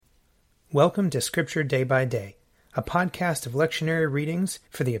Welcome to Scripture Day by Day, a podcast of lectionary readings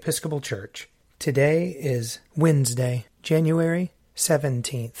for the Episcopal Church. Today is Wednesday, January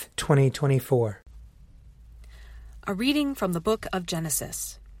 17th, 2024. A reading from the book of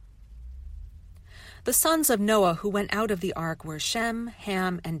Genesis. The sons of Noah who went out of the ark were Shem,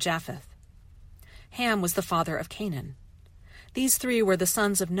 Ham, and Japheth. Ham was the father of Canaan. These three were the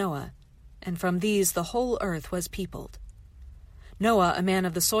sons of Noah, and from these the whole earth was peopled. Noah, a man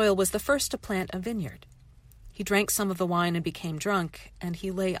of the soil, was the first to plant a vineyard. He drank some of the wine and became drunk, and he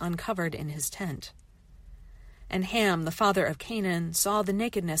lay uncovered in his tent. And Ham, the father of Canaan, saw the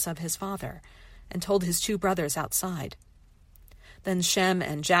nakedness of his father, and told his two brothers outside. Then Shem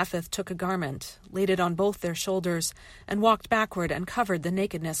and Japheth took a garment, laid it on both their shoulders, and walked backward and covered the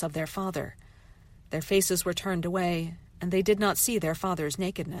nakedness of their father. Their faces were turned away, and they did not see their father's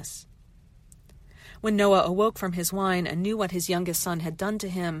nakedness. When Noah awoke from his wine and knew what his youngest son had done to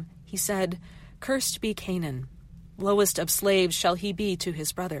him, he said, "Cursed be Canaan. Lowest of slaves shall he be to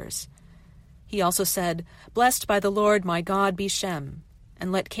his brothers." He also said, "Blessed by the Lord my God be Shem,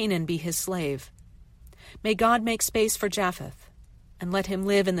 and let Canaan be his slave. May God make space for Japheth, and let him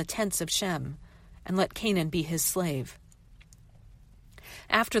live in the tents of Shem, and let Canaan be his slave."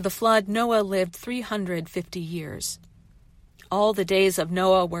 After the flood, Noah lived 350 years. All the days of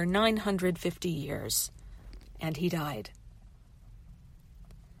Noah were 950 years, and he died.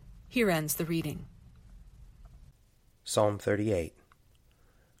 Here ends the reading. Psalm 38.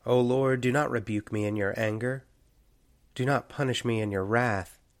 O Lord, do not rebuke me in your anger. Do not punish me in your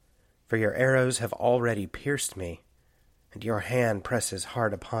wrath, for your arrows have already pierced me, and your hand presses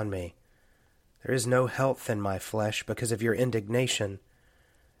hard upon me. There is no health in my flesh because of your indignation.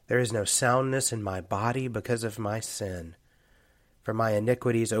 There is no soundness in my body because of my sin. For my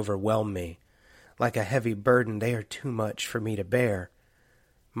iniquities overwhelm me. Like a heavy burden, they are too much for me to bear.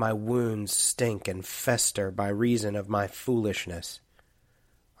 My wounds stink and fester by reason of my foolishness.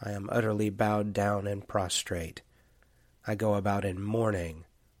 I am utterly bowed down and prostrate. I go about in mourning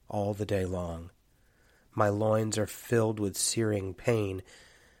all the day long. My loins are filled with searing pain.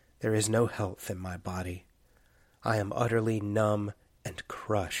 There is no health in my body. I am utterly numb and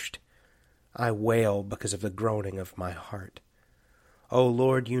crushed. I wail because of the groaning of my heart. O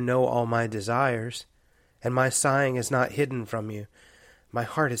Lord, you know all my desires, and my sighing is not hidden from you. My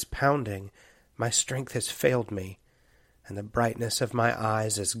heart is pounding, my strength has failed me, and the brightness of my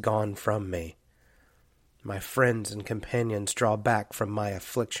eyes is gone from me. My friends and companions draw back from my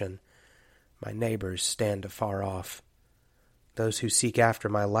affliction. My neighbors stand afar off. Those who seek after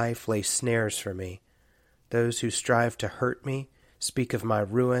my life lay snares for me. Those who strive to hurt me speak of my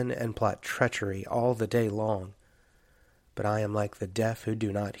ruin and plot treachery all the day long. But I am like the deaf who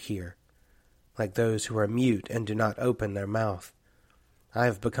do not hear, like those who are mute and do not open their mouth. I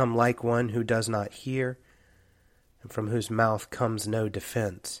have become like one who does not hear, and from whose mouth comes no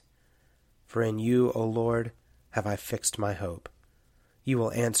defense. For in you, O Lord, have I fixed my hope. You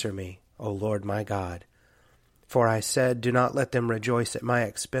will answer me, O Lord my God. For I said, do not let them rejoice at my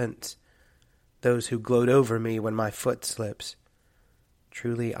expense, those who gloat over me when my foot slips.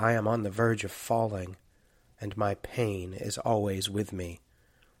 Truly I am on the verge of falling, and my pain is always with me.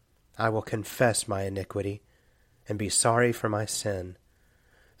 I will confess my iniquity, and be sorry for my sin.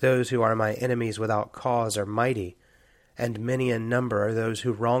 Those who are my enemies without cause are mighty, and many in number are those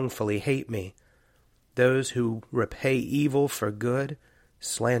who wrongfully hate me. Those who repay evil for good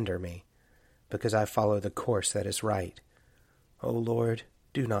slander me, because I follow the course that is right. O Lord,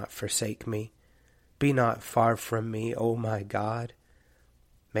 do not forsake me. Be not far from me, O my God.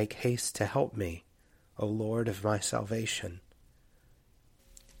 Make haste to help me, O Lord of my salvation.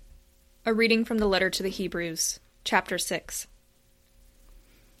 A reading from the letter to the Hebrews, chapter 6.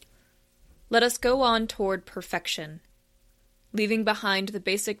 Let us go on toward perfection, leaving behind the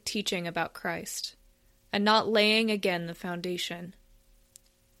basic teaching about Christ, and not laying again the foundation.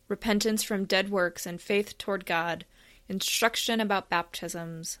 Repentance from dead works and faith toward God, instruction about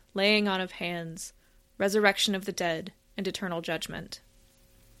baptisms, laying on of hands, resurrection of the dead, and eternal judgment.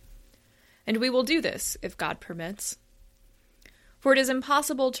 And we will do this, if God permits. For it is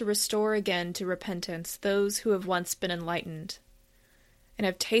impossible to restore again to repentance those who have once been enlightened, and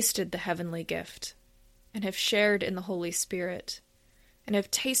have tasted the heavenly gift, and have shared in the Holy Spirit, and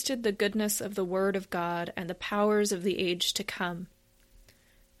have tasted the goodness of the Word of God and the powers of the age to come,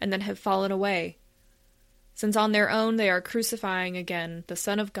 and then have fallen away, since on their own they are crucifying again the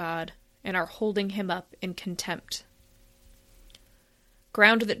Son of God, and are holding him up in contempt.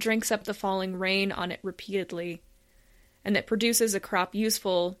 Ground that drinks up the falling rain on it repeatedly, and that produces a crop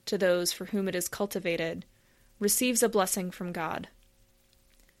useful to those for whom it is cultivated, receives a blessing from God.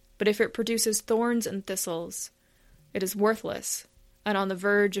 But if it produces thorns and thistles, it is worthless and on the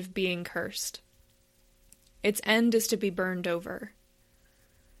verge of being cursed. Its end is to be burned over.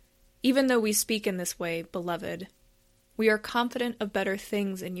 Even though we speak in this way, beloved, we are confident of better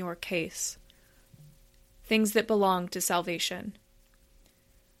things in your case, things that belong to salvation.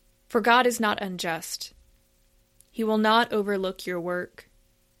 For God is not unjust. He will not overlook your work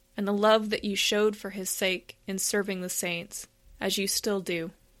and the love that you showed for his sake in serving the saints, as you still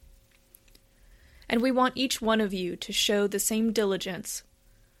do. And we want each one of you to show the same diligence,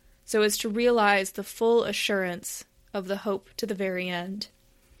 so as to realize the full assurance of the hope to the very end,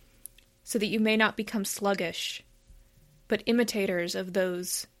 so that you may not become sluggish, but imitators of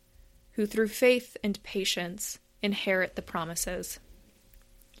those who through faith and patience inherit the promises.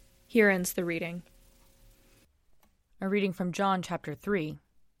 Here ends the reading. A reading from John chapter 3.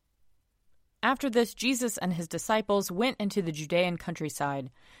 After this, Jesus and his disciples went into the Judean countryside,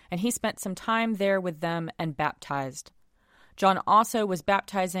 and he spent some time there with them and baptized. John also was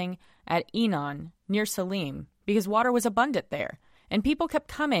baptizing at Ammons, near Salim, because water was abundant there, and people kept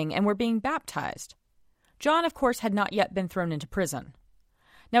coming and were being baptized. John, of course, had not yet been thrown into prison.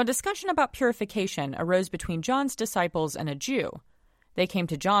 Now a discussion about purification arose between John's disciples and a Jew. They came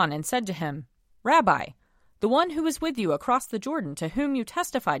to John and said to him, "Rabbi, the one who was with you across the Jordan, to whom you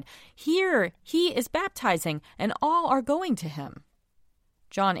testified, here he is baptizing, and all are going to him."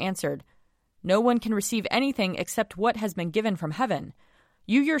 John answered, "No one can receive anything except what has been given from heaven.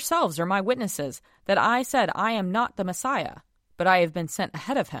 You yourselves are my witnesses that I said I am not the Messiah, but I have been sent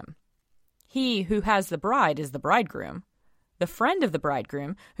ahead of him. He who has the bride is the bridegroom. The friend of the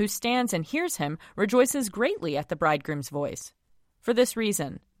bridegroom, who stands and hears him, rejoices greatly at the bridegroom's voice. For this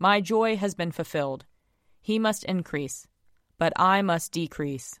reason, my joy has been fulfilled. He must increase, but I must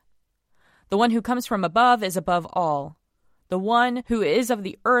decrease. The one who comes from above is above all. The one who is of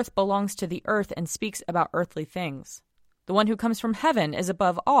the earth belongs to the earth and speaks about earthly things. The one who comes from heaven is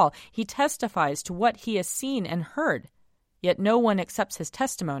above all. He testifies to what he has seen and heard, yet no one accepts his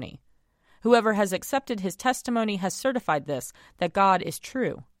testimony. Whoever has accepted his testimony has certified this, that God is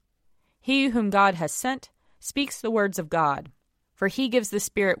true. He whom God has sent speaks the words of God, for he gives the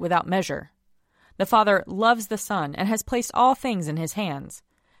Spirit without measure. The Father loves the Son and has placed all things in his hands.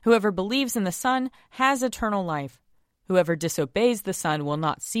 Whoever believes in the Son has eternal life. Whoever disobeys the Son will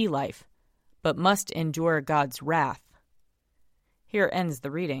not see life, but must endure God's wrath." Here ends the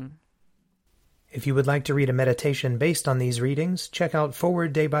reading. If you would like to read a meditation based on these readings, check out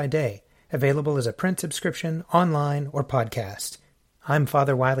Forward Day by Day, available as a print subscription, online, or podcast. I'm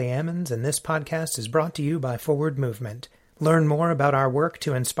Father Wiley Ammons, and this podcast is brought to you by Forward Movement. Learn more about our work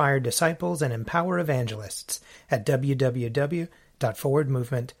to inspire disciples and empower evangelists at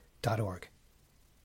www.forwardmovement.org.